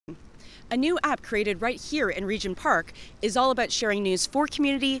A new app created right here in Regent Park is all about sharing news for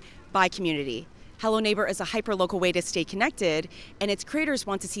community by community. Hello Neighbour is a hyper-local way to stay connected, and its creators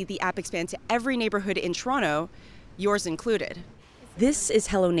want to see the app expand to every neighborhood in Toronto, yours included. This is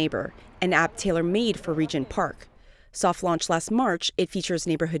Hello Neighbour, an app tailor-made for Regent Park. Soft launched last March, it features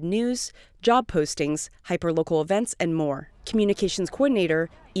neighborhood news, job postings, hyper-local events, and more. Communications coordinator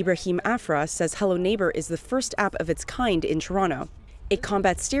Ibrahim Afra says Hello Neighbour is the first app of its kind in Toronto. It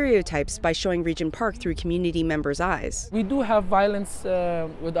combats stereotypes by showing Regent Park through community members' eyes. We do have violence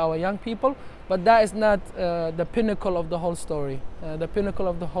with our young people, but that is not the pinnacle of the whole story. The pinnacle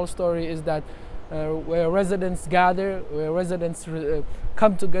of the whole story is that where residents gather, where residents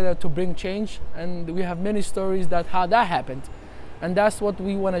come together to bring change, and we have many stories that how that happened. And that's what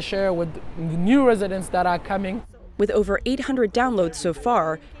we want to share with the new residents that are coming. With over 800 downloads so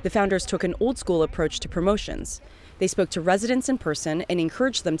far, the founders took an old-school approach to promotions. They spoke to residents in person and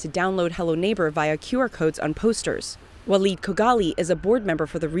encouraged them to download Hello Neighbour via QR codes on posters. Walid Kogali is a board member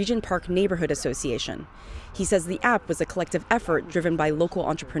for the Regent Park Neighbourhood Association. He says the app was a collective effort driven by local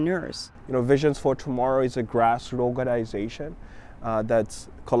entrepreneurs. Visions for Tomorrow is a grassroots organization that's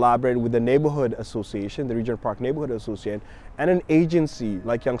collaborated with the Neighbourhood Association, the Regent Park Neighbourhood Association, and an agency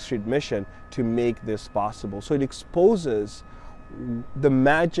like Yonge Street Mission to make this possible. So it exposes the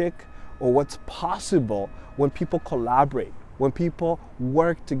magic or what's possible when people collaborate, when people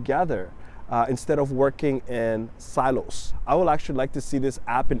work together instead of working in silos. I would actually like to see this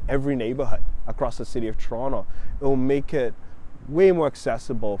app in every neighborhood across the city of Toronto. It will make it way more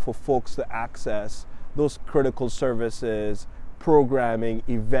accessible for folks to access those critical services, programming,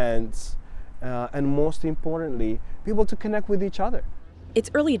 events, and most importantly, be able to connect with each other. It's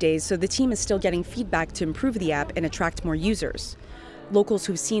early days, so the team is still getting feedback to improve the app and attract more users. Locals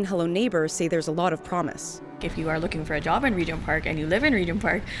who've seen Hello Neighbour say there's a lot of promise. If you are looking for a job in Regent Park and you live in Regent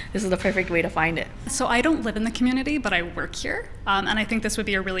Park, this is the perfect way to find it. So I don't live in the community, but I work here. And I think this would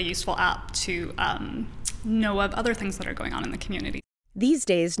be a really useful app to know of other things that are going on in the community. These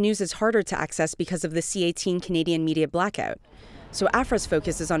days, news is harder to access because of the C18 Canadian media blackout. So AFRA's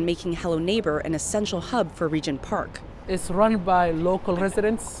focus is on making Hello Neighbour an essential hub for Regent Park. It's run by local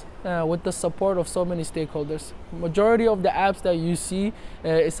residents with the support of so many stakeholders. Majority of the apps that you see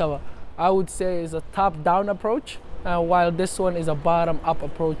I would say is a top-down approach, while this one is a bottom-up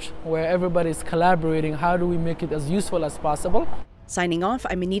approach where everybody's collaborating. How do we make it as useful as possible? Signing off,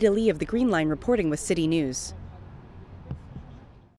 I'm Anita Li of the Green Line reporting with City News.